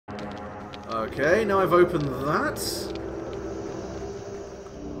Okay, now I've opened that.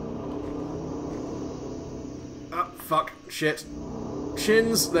 Ah, fuck. Shit.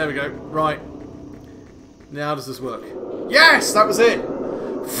 Shins. There we go. Right. Now how does this work? Yes! That was it!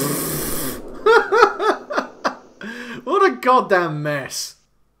 What a goddamn mess.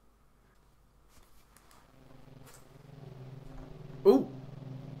 Ooh.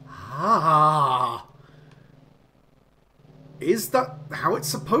 Ah. Is that how it's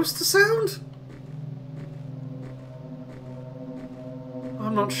supposed to sound?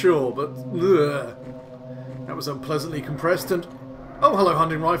 I'm not sure, but ugh. That was unpleasantly compressed and... Oh, hello,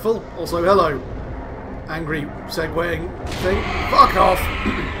 hunting rifle. Also, hello, angry segueing thing. Fuck off!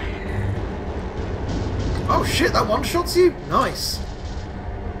 Oh shit, that one-shots you? Nice.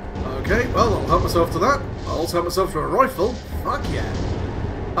 Okay, well, I'll help myself to that. I'll also help myself to a rifle. Fuck yeah.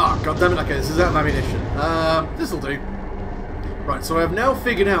 Ah, goddammit, okay, this is out of ammunition. This'll do. Right, so I have now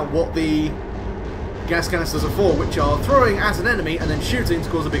figured out what the gas canisters are for, which are throwing at an enemy and then shooting to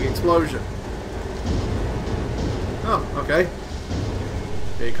cause a big explosion. Oh, okay.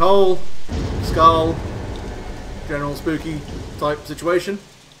 Big hole, skull, general spooky type situation.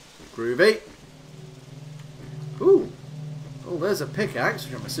 Groovy. Ooh. Oh, there's a pickaxe,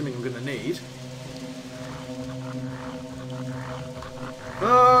 which I'm assuming I'm going to need.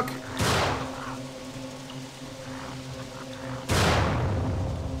 Fuck.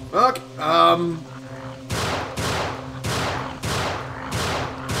 Fuck.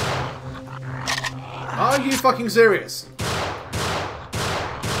 Are you fucking serious?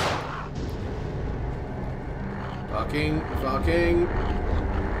 Fucking.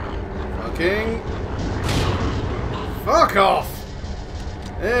 Fuck off!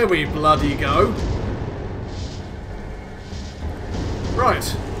 There we bloody go.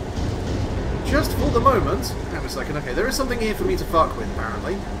 Right. Just for the moment... Hang on a second. Okay, there is something here for me to fuck with,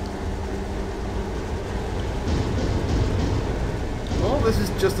 apparently. Well, this is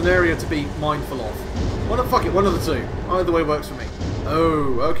just an area to be mindful of. Fuck it, one of the two. Either way works for me.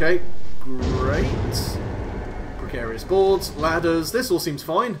 Oh, okay. Great. Precarious boards, ladders. This all seems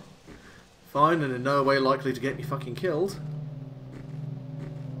fine. Fine, and in no way likely to get me fucking killed.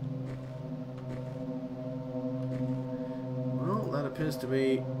 Well, that appears to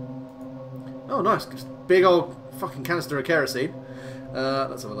be... Oh, nice. Big old fucking canister of kerosene.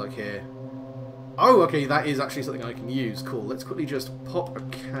 Let's have a look here. Oh, okay, that is actually something I can use. Cool. Let's quickly just pop a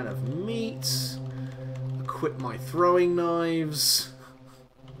can of meat. Equip my throwing knives.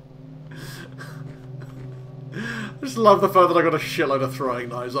 I just love the fact that I got a shitload of throwing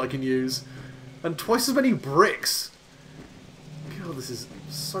knives I can use. And twice as many bricks. God, this is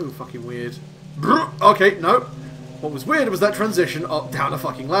so fucking weird. Okay, no. What was weird was that transition up down a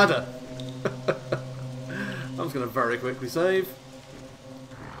fucking ladder. I'm just going to very quickly save.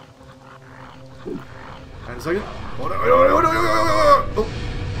 Hang on a second. Oh,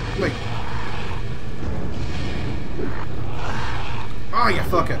 wait. Ah, you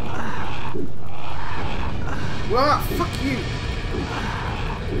fucker. What? Fuck you.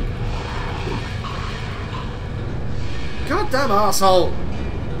 Goddamn asshole.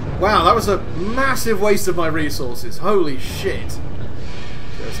 Wow, that was a massive waste of my resources. Holy shit.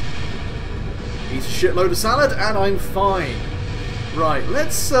 Just eat a shitload of salad and I'm fine. Right,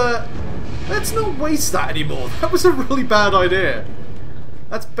 let's not waste that anymore. That was a really bad idea.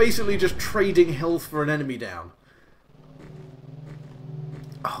 That's basically just trading health for an enemy down.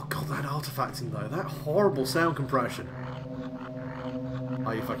 Oh god, that artifacting though. That horrible sound compression.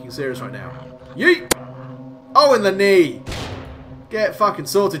 Are you fucking serious right now? Yeet! Oh, in the knee! Get fucking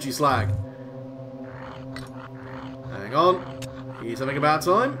sorted, you slag. Hang on. He's having a bad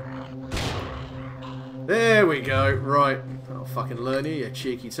time. There we go. Right. I'll fucking learn you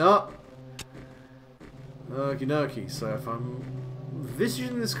cheeky tart. Okie dokie. So if I'm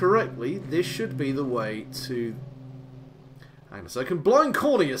envisioning this correctly, this should be the way to... Hang on a second. Blind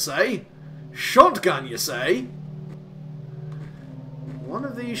corner, you say? Shotgun, you say? One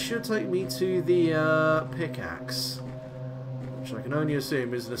of these should take me to the pickaxe, which I can only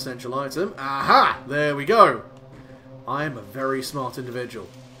assume is an essential item. Aha! There we go. I am a very smart individual.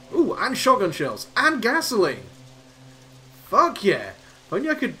 Ooh, and shotgun shells. And gasoline. Fuck yeah. If only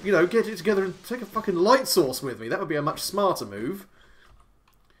I could, you know, get it together and take a fucking light source with me. That would be a much smarter move.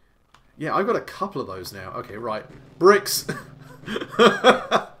 Yeah, I've got a couple of those now. Okay, right. Bricks.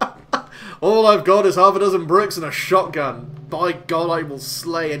 All I've got is half a dozen bricks and a shotgun. By God, I will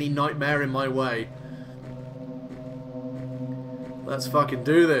slay any nightmare in my way. Let's fucking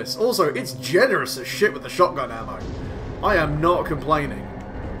do this. Also, it's generous as shit with the shotgun ammo. I am not complaining.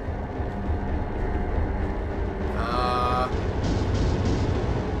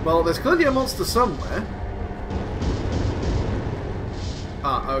 Well, there's clearly a monster somewhere.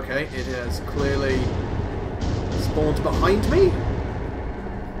 Ah, okay. It has clearly spawned behind me.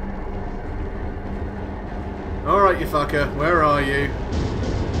 Alright, you fucker. Where are you?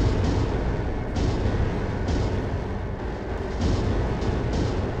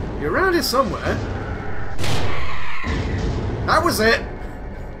 You're around here somewhere. That was it!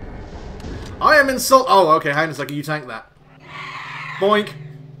 I am insult- Oh, okay, hang on a second. You tank that. Boink.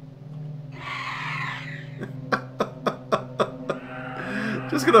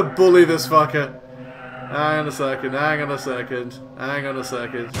 Just gonna bully this fucker. Hang on a second, hang on a second, hang on a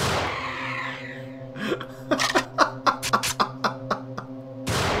second.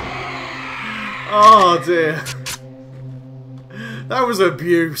 Oh dear. That was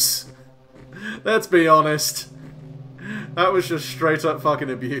abuse. Let's be honest. That was just straight up fucking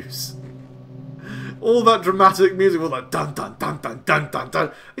abuse. All that dramatic music was like dun dun dun dun dun dun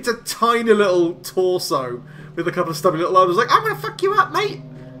dun. It's a tiny little torso with a couple of stubby little arms. Like, I'm gonna fuck you up, mate.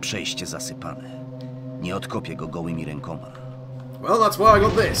 Przejście zasypane. Nie odkopię go gołymi rękoma. Well, that's why I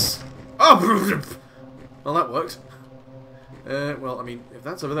got this. Oh, well, that worked. Well, I mean, if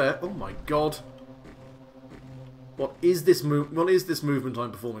that's over there, oh my god. What is this movement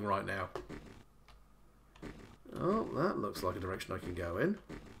I'm performing right now? Oh, that looks like a direction I can go in.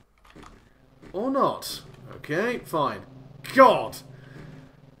 Or not. Okay, fine. God!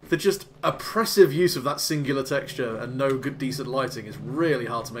 The just oppressive use of that singular texture and no good decent lighting is really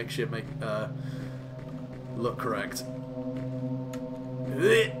hard to make shit look correct.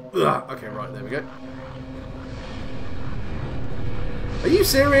 Okay, right, there we go. Are you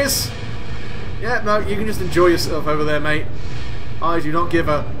serious? Yeah, no, you can just enjoy yourself over there, mate. I do not give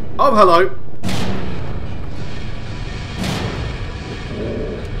a... Oh, hello!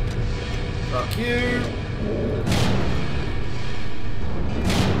 Fuck you!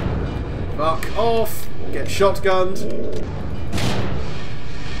 Fuck off! Get shotgunned!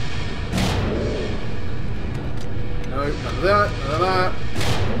 No, none of that, none of that.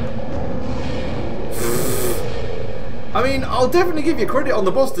 I mean, I'll definitely give you credit on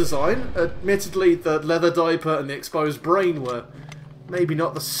the boss design. Admittedly, the leather diaper and the exposed brain were maybe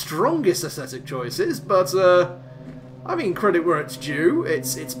not the strongest aesthetic choices, but, I mean, credit where it's due.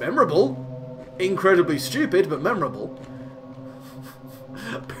 It's memorable. Incredibly stupid, but memorable.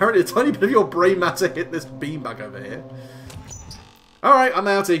 Apparently a tiny bit of your brain matter hit this beanbag over here. Alright, I'm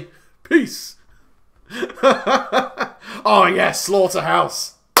outie. Peace! Oh yes,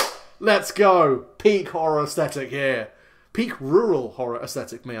 Slaughterhouse! Let's go! Peak horror aesthetic here. Peak rural horror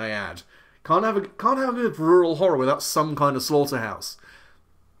aesthetic, may I add. Can't have a good rural horror without some kind of slaughterhouse.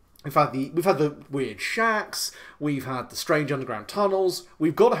 We've had the weird shacks, we've had the strange underground tunnels,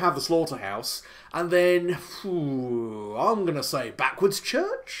 we've got to have the slaughterhouse, and then, I'm gonna say backwards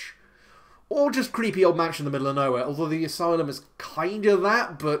church? Or just creepy old mansion in the middle of nowhere, although the asylum is kind of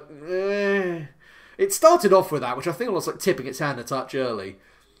that, but, It started off with that, which I think was like tipping its hand a touch early.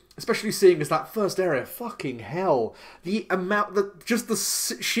 Especially seeing as that first area, fucking hell. The amount, just the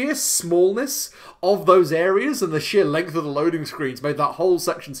sheer smallness of those areas and the sheer length of the loading screens made that whole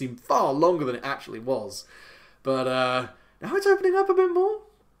section seem far longer than it actually was. But now it's opening up a bit more.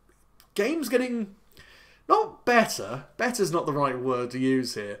 Game's getting, not better, better's not the right word to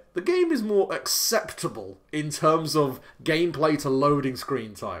use here. The game is more acceptable in terms of gameplay to loading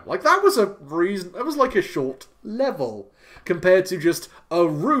screen time. Like that was like a short level. Compared to just a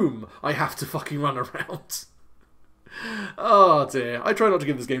room I have to fucking run around. Oh dear. I try not to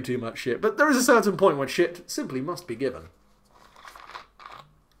give this game too much shit, but there is a certain point when shit simply must be given.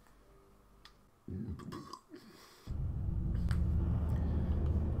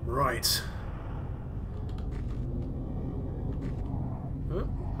 Right. Oh,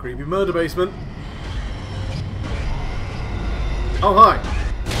 creepy murder basement. Oh, hi.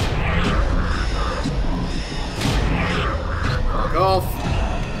 Fuck off.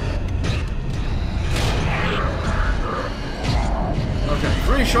 Okay,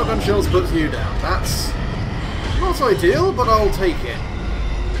 3 shotgun shells puts you down. That's not ideal, but I'll take it.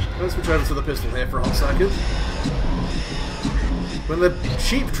 Let's switch over to the pistol here for a hot second. When the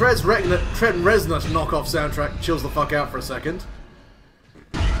cheap Trent Reznor knockoff soundtrack chills the fuck out for a second.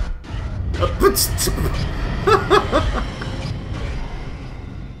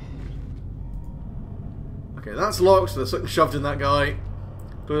 Okay, that's locked. There's something shoved in that guy.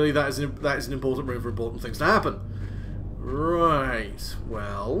 Clearly, that is an important room for important things to happen. Right.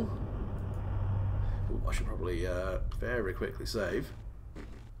 Well, ooh, I should probably very quickly save.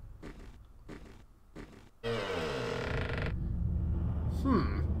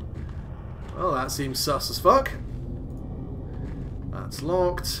 Well, that seems sus as fuck. That's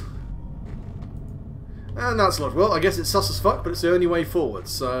locked. And that's locked. Well, I guess it's sus as fuck, but it's the only way forward,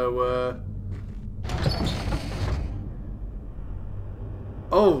 so,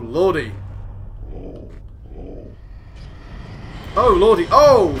 Oh, lordy. Oh, lordy.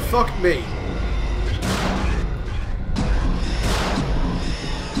 Oh, fuck me.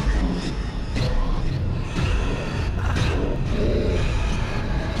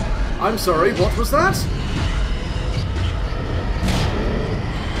 I'm sorry, what was that?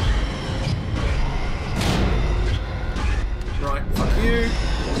 Right, fuck you.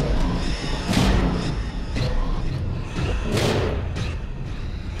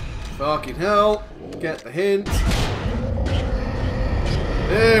 Fucking hell. Get the hint.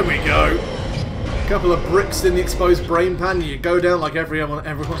 There we go. A couple of bricks in the exposed brain pan and you go down like everyone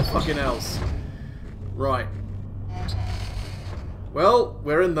fucking else. Right. Well,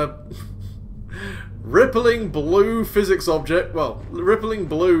 we're in the rippling blue physics object. Well, rippling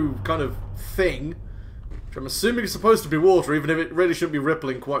blue kind of thing. Which I'm assuming is supposed to be water, even if it really shouldn't be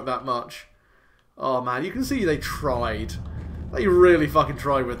rippling quite that much. Oh man, you can see they tried. They really fucking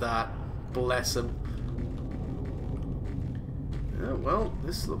tried with that. Bless them. Yeah, well,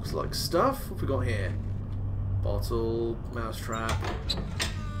 this looks like stuff. What have we got here? Bottle, mousetrap.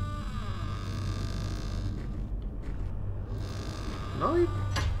 No?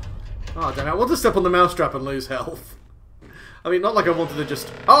 Oh, damn it. I want to step on the mousetrap and lose health. I mean, not like I wanted to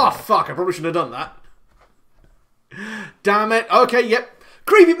just... Oh, fuck. I probably shouldn't have done that. Damn it. Okay, yep.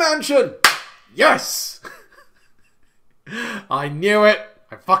 Creepy mansion! Yes! I knew it.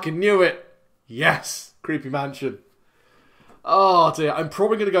 I fucking knew it. Yes. Creepy mansion. Oh, dear. I'm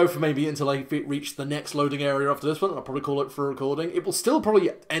probably going to go for maybe until I reach the next loading area after this one. I'll probably call it for a recording. It will still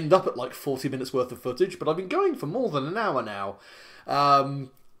probably end up at like 40 minutes worth of footage, but I've been going for more than an hour now.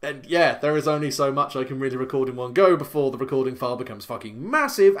 And yeah, there is only so much I can really record in one go before the recording file becomes fucking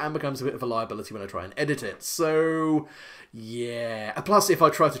massive and becomes a bit of a liability when I try and edit it. So, yeah. Plus, if I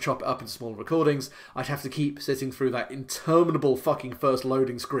try to chop it up into smaller recordings, I'd have to keep sitting through that interminable fucking first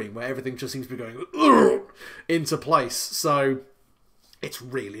loading screen where everything just seems to be going into place. So, it's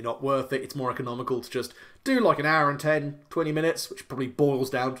really not worth it. It's more economical to just do like an hour and 10, 20 minutes, which probably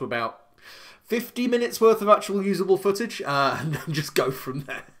boils down to about 50 minutes worth of actual usable footage, and then just go from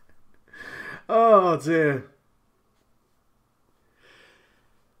there. Oh dear.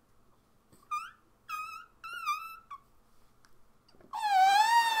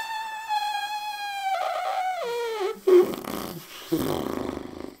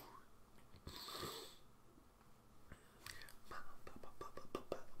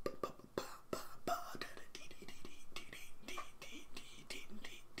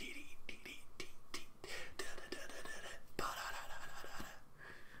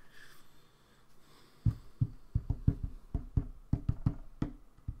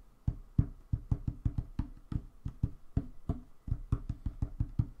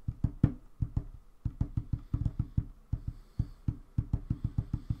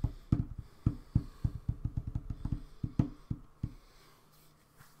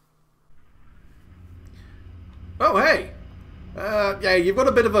 Oh, hey! Yeah, you've got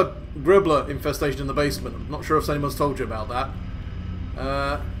a bit of a gribbler infestation in the basement. I'm not sure if anyone's told you about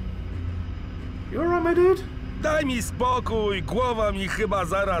that. You alright, my dude? Daj mi spokój, głowa mi chyba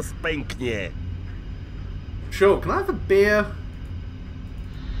zaraz pęknie. Sure, can I have a beer?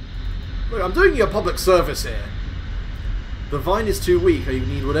 Look, I'm doing you a public service here. The vine is too weak, I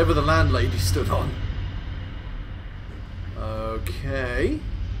need whatever the landlady stood on. Okay.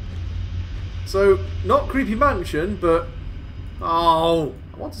 So, not Creepy Mansion, but... Oh,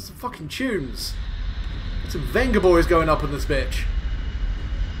 I wanted some fucking tunes. Some Venga Boys going up in this bitch.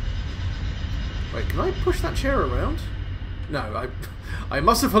 Wait, can I push that chair around? No, I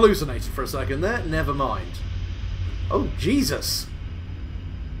must have hallucinated for a second there. Never mind. Oh, Jesus.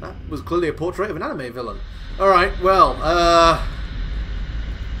 That was clearly a portrait of an anime villain. Alright, well, I'll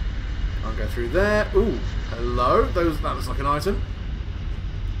go through there. Ooh, hello. That looks like an item.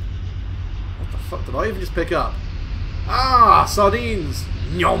 What the fuck did I even just pick up? Ah, sardines!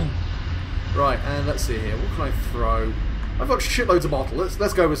 Nyom! Right, and let's see here. What can I throw? I've got shitloads of bottles.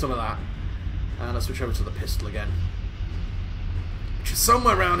 Let's go with some of that. And let's switch over to the pistol again. Which is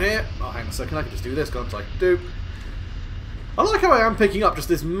somewhere around here. Oh, hang on a second. I can just do this, can't I? Doop. I like how I am picking up just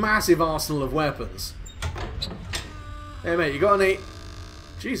this massive arsenal of weapons. Hey, mate, you got any...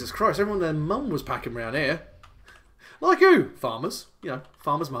 Jesus Christ, everyone and their mum was packing around here. Like who? Farmers. You know,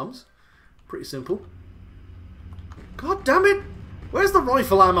 farmers' mums. Pretty simple. God damn it! Where's the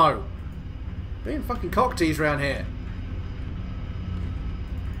rifle ammo? Being fucking cock teased around here.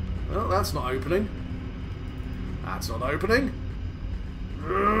 Well, that's not opening. That's not opening.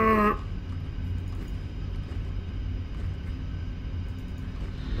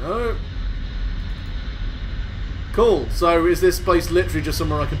 No. Cool. So is this place literally just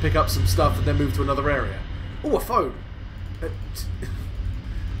somewhere I can pick up some stuff and then move to another area? Oh, a phone.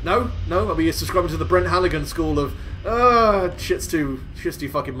 No, no. I'll be subscribing to the Brent Halligan school of shit's too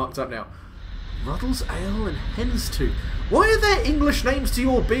fucking mucked up now. Ruddles Ale and Hen's Tooth. Why are there English names to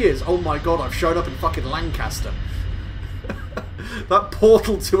your beers? Oh my god, I've shown up in fucking Lancaster. That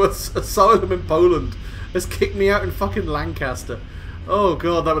portal to asylum in Poland has kicked me out in fucking Lancaster. Oh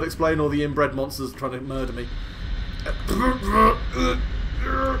god, that would explain all the inbred monsters trying to murder me.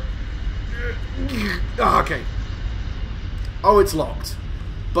 Okay. Oh, it's locked.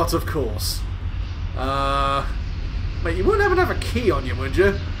 But of course. Mate, you wouldn't have a key on you, would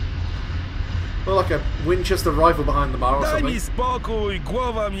you? Or like a Winchester rifle behind the bar or Daj something. mi spokój,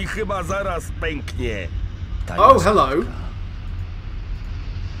 głowa mi chyba zaraz pęknie. Oh, hello.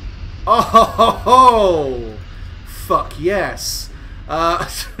 Oh, fuck yes.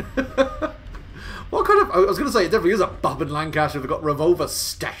 What kind of... I was going to say, it definitely is a bub in Lancaster who've got revolver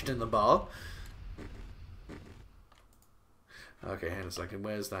stashed in the bar. Okay, hang on a second.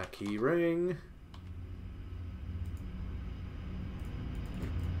 Where's that key ring?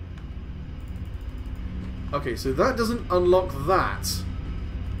 Okay, so that doesn't unlock that.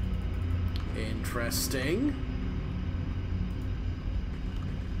 Interesting.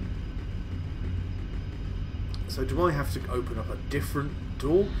 So do I have to open up a different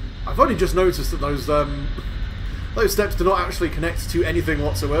door? I've only just noticed that those steps do not actually connect to anything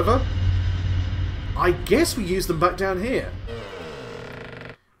whatsoever. I guess we use them back down here.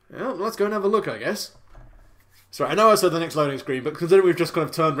 Well, let's go and have a look, I guess. Sorry, I know I said the next loading screen, but considering we've just kind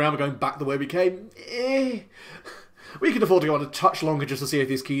of turned around and going back the way we came, we can afford to go on a touch longer just to see if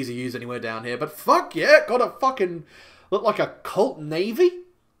these keys are used anywhere down here. But fuck yeah, got a fucking... look like a cult navy?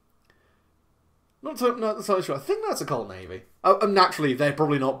 Not so sure. I think that's a cult navy. Naturally, they're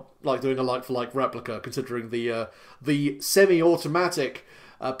probably not like doing a like-for-like replica, considering the semi-automatic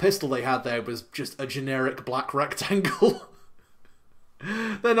pistol they had there was just a generic black rectangle.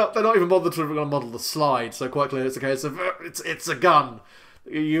 They're not even bothered to model the slide, so quite clearly it's a case of it's a gun.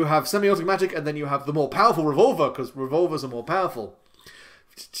 You have semi-automatic, and then you have the more powerful revolver, because revolvers are more powerful.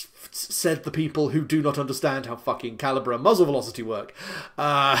 Said the people who do not understand how fucking caliber and muzzle velocity work.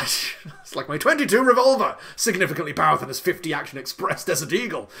 It's like my 22 revolver, significantly powerful than his 50 Action Express Desert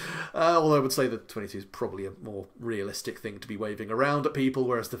Eagle. Although I would say the 22 is probably a more realistic thing to be waving around at people,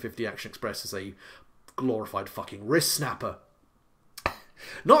 whereas the 50 Action Express is a glorified fucking wrist snapper.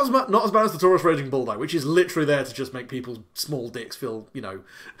 Not as bad as the Taurus Raging Bullseye, which is literally there to just make people's small dicks feel, you know,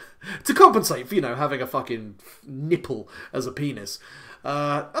 to compensate for, you know, having a fucking nipple as a penis.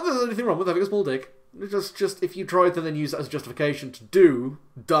 There's anything wrong with having a small dick. Just if you tried to then use that as justification to do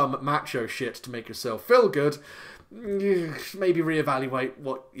dumb macho shit to make yourself feel good, maybe reevaluate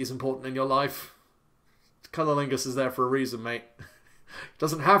what is important in your life. Cunnilingus is there for a reason, mate. It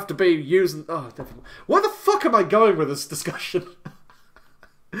doesn't have to be using... Oh, definitely. Where the fuck am I going with this discussion?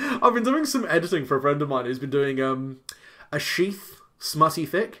 I've been doing some editing for a friend of mine who's been doing a Sheath Smutty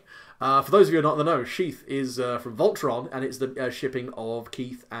Fic. For those of you who are not in the know, Sheath is from Voltron, and it's the shipping of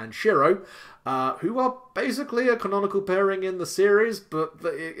Keith and Shiro, who are basically a canonical pairing in the series, but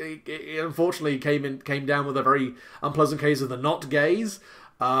it unfortunately came down with a very unpleasant case of the not gays,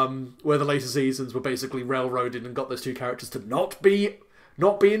 where the later seasons were basically railroaded and got those two characters to not be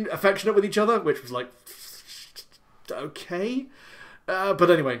affectionate with each other, which was like, okay. But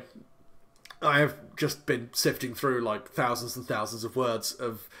anyway, I have just been sifting through like thousands and thousands of words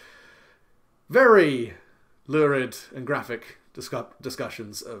of very lurid and graphic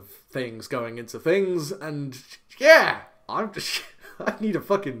discussions of things going into things, and yeah, I need a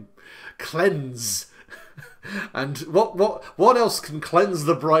fucking cleanse. And what else can cleanse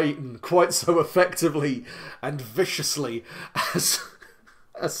the brain quite so effectively and viciously as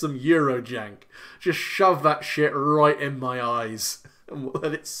some Eurojank? Just shove that shit right in my eyes and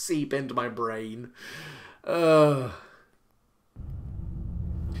let it seep into my brain. Right.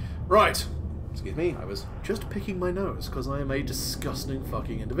 Excuse me, I was just picking my nose because I am a disgusting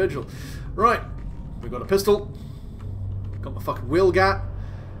fucking individual. Right. We've got a pistol. Got my fucking wheel gat.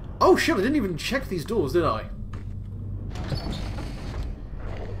 Oh shit, I didn't even check these doors, did I?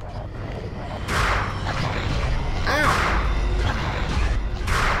 Ow!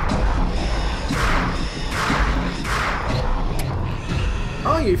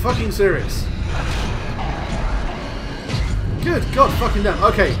 Are you fucking serious? Good God fucking damn.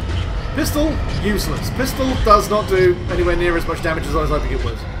 Okay. Pistol, useless. Pistol does not do anywhere near as much damage as I was hoping it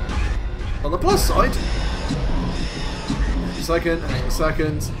would. On the plus side, second, hang on a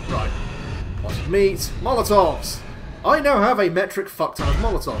second. Right. Pot of meat. Molotovs! I now have a metric fuck ton of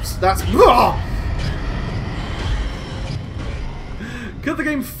Molotovs. That's... Could the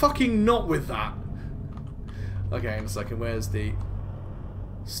game fucking not with that? Okay, hang on a second. Where's the...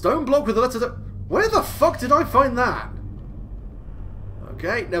 Stone block with the letter... Where the fuck did I find that?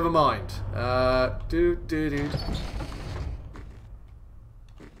 Okay, never mind.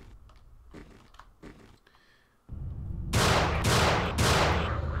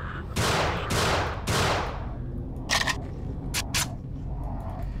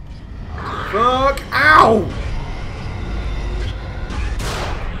 Fuck! Ow!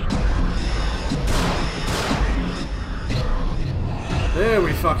 There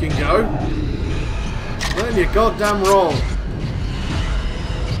we fucking go. Learn your goddamn roll.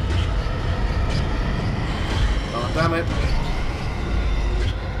 Oh, damn it.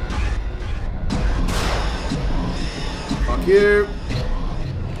 Fuck you.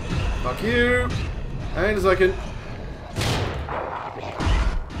 Fuck you. Hang on a second.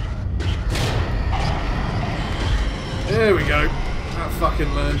 There we go. That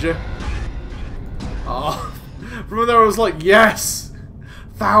fucking learned you. Oh. From there I was like, yes!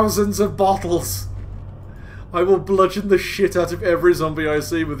 Thousands of bottles! I will bludgeon the shit out of every zombie I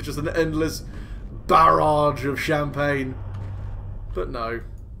see with just an endless barrage of champagne. But no.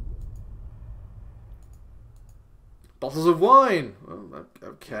 Bottles of wine! Well,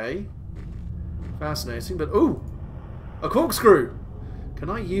 okay. Fascinating, but ooh! A corkscrew! Can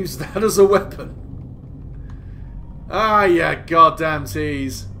I use that as a weapon? Ah, yeah, goddamn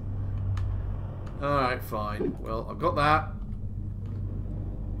tease. Alright, fine. Well, I've got that.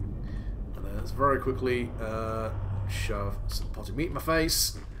 And then let's very quickly shove some potted meat in my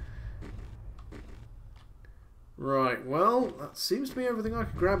face. Right, well, that seems to be everything I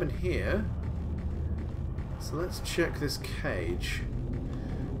could grab in here. So let's check this cage.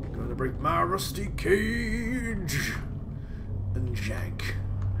 I'm going to break my rusty cage and jank.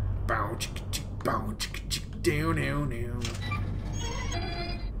 Bow chicka chick, bow chicka chick, down, down, down.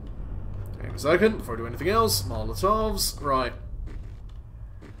 Hang on a second, before I do anything else. Molotovs, right.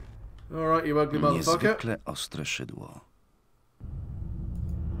 Alright, you ugly motherfucker. Niezwykle ostre szydło.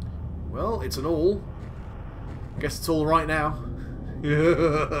 Well, it's an all. Guess it's all right now.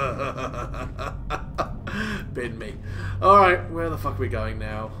 Bin me. Alright, where the fuck are we going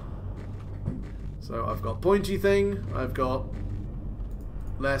now? So I've got pointy thing, I've got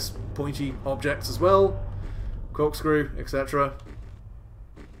less pointy objects as well. Corkscrew, etc.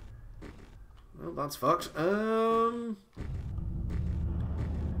 Well, that's fucked.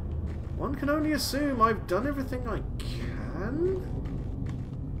 One can only assume I've done everything I can.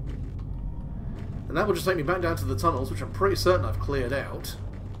 And that will just take me back down to the tunnels, which I'm pretty certain I've cleared out.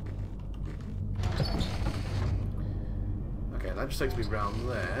 Okay, that just takes me round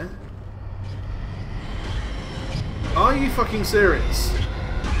there. Are you fucking serious?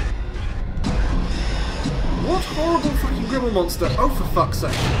 What horrible fucking gribble monster? Oh, for fuck's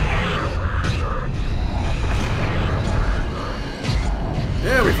sake.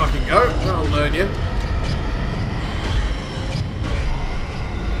 There we fucking go. That'll learn you.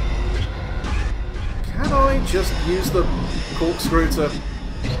 Can I just use the corkscrew to...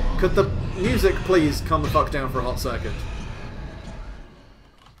 Could the music please calm the fuck down for a hot second?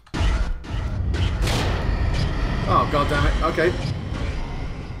 Oh, god damn it. Okay.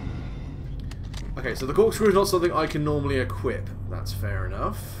 Okay, so the corkscrew is not something I can normally equip. That's fair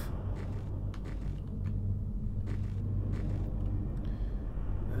enough.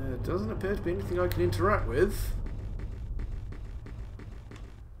 Doesn't appear to be anything I can interact with.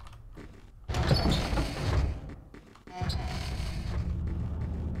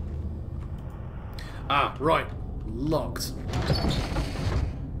 Ah, right. Locked.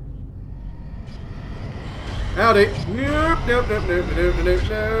 Howdy. Nope, nope, nope, nope, nope, nope,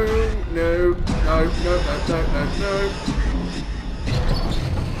 no, no.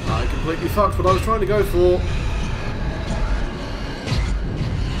 I completely fucked what I was trying to go for.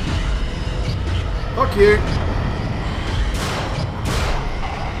 Fuck you.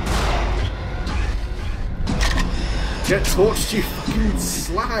 Get torched, you fucking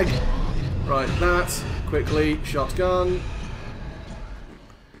slag. Right, that. Quickly. Shotgun.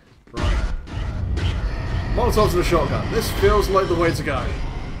 Right. Molotovs and a shotgun. This feels like the way to go.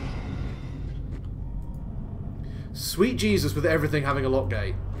 Sweet Jesus with everything having a lock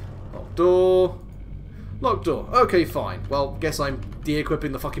gate. Locked door. Locked door. Okay, fine. Well, guess I'm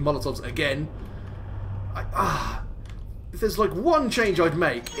de-equipping the fucking Molotovs again. If there's like one change I'd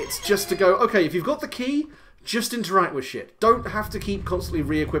make, it's just to go, okay, if you've got the key, just interact with shit. Don't have to keep constantly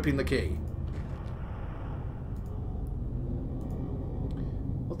re-equipping the key.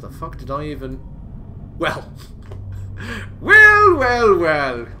 the fuck did I even... Well. Well, well,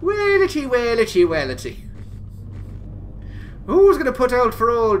 well. Wellity, wellity, wellity. Who's going to put out for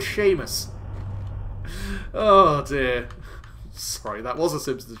old Seamus? Oh, dear. Sorry, that was a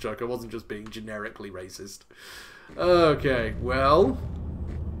Simpsons joke. I wasn't just being generically racist. Okay, well...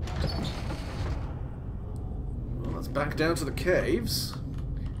 Well, let's back down to the caves.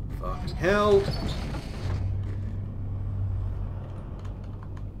 Fucking hell.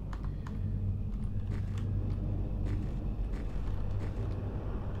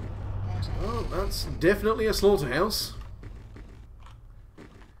 Well, that's definitely a slaughterhouse.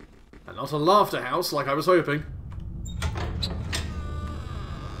 And not a laughter house like I was hoping.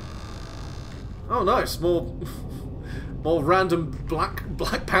 Oh, nice. More random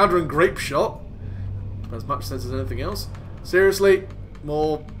black powder and grape shot. As much sense as anything else. Seriously,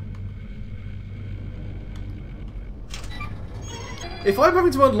 more... If I'm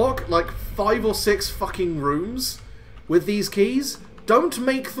having to unlock, like, 5 or 6 fucking rooms with these keys, don't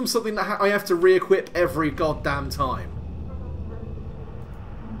make them something that I have to re-equip every goddamn time.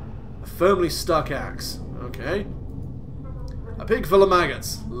 A firmly stuck axe. Okay. A pig full of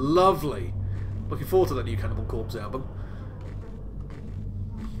maggots. Lovely. Looking forward to that new Cannibal Corpse album.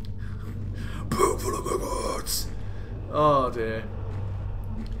 Pig full of maggots. Oh dear.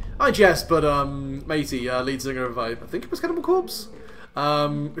 I jest, but Matey, lead singer of I think it was Cannibal Corpse,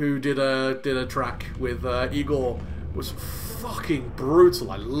 who did a track with Igor, was fucking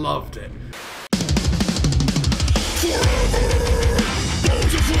brutal. I loved it. Forever,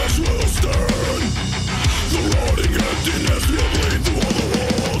 bones and flesh will stand. The rotting emptiness will bleed through all the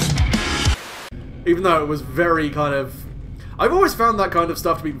walls. Even though it was very kind of... I've always found that kind of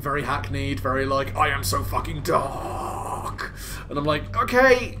stuff to be very hackneyed, very like, I am so fucking dark. And I'm like,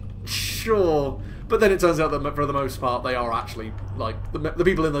 okay, sure. But then it turns out that for the most part they are actually, like, the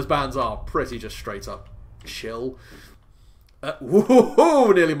people in those bands are pretty just straight up chill.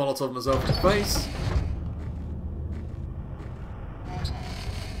 Woohoo! Nearly Molotov myself in the face.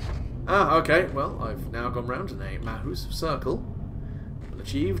 Ah, okay, well, I've now gone round in a Mahus circle and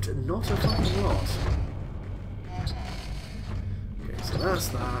achieved not a fucking lot. Okay, so that's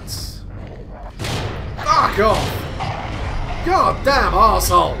that. Fuck off! God damn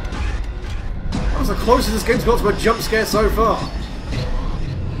arsehole! That was the closest this game's got to a jump scare so far.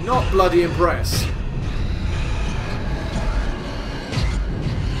 Not bloody impressed.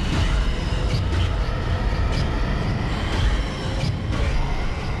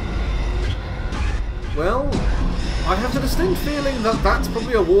 Well, I have the distinct feeling that that's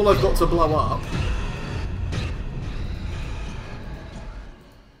probably a wall I've got to blow up.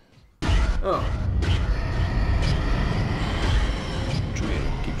 Oh. Czuję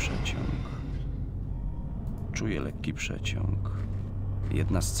lekki przeciąg. Czuję lekki przeciąg.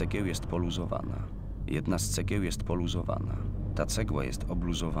 Jedna z cegieł jest poluzowana. Jedna z cegieł jest poluzowana. Ta cegła jest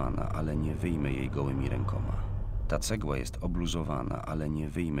obluzowana, ale nie wyjmę jej gołymi rękoma. Ta cegła jest obluzowana, ale nie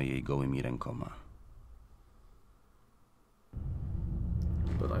wyjmę jej gołymi rękoma.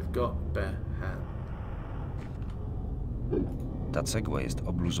 But I've got bare hand. Ta cegła jest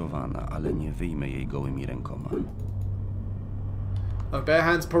obluzowana, ale nie wyjmę jej gołymi rękoma. Bare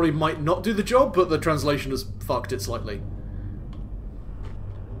hands probably might not do the job, but the translation has fucked it slightly.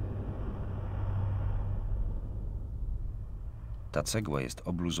 Ta cegła jest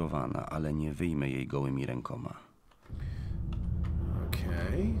obluzowana, ale nie wyjmę jej gołymi rękoma.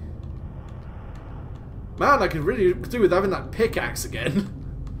 Okay. Man, I could really do with having that pickaxe again.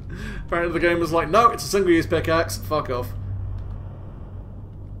 Apparently the game was like, no, it's a single-use pickaxe, fuck off.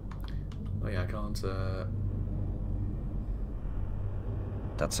 Oh yeah, I can't,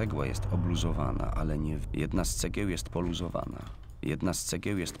 Ta cegła jest obluzowana, ale nie... Jedna z cegieł jest poluzowana. Jedna z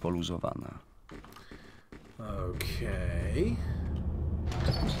cegieł jest poluzowana. Okay.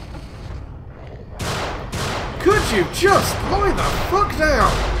 Could you just lie the fuck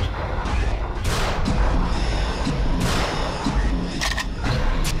down?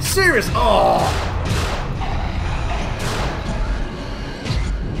 Serious? Oh!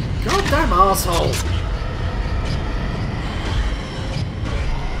 Goddamn asshole!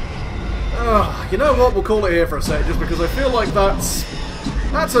 You know what? We'll call it here for a sec, just because I feel like that's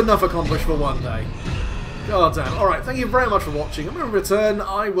enough accomplished for one day. God damn. Alright, thank you very much for watching. And when we return,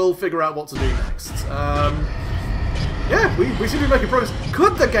 I will figure out what to do next. Yeah, we seem to be making progress.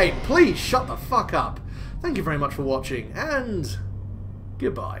 Could the game please shut the fuck up? Thank you very much for watching, and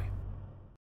goodbye.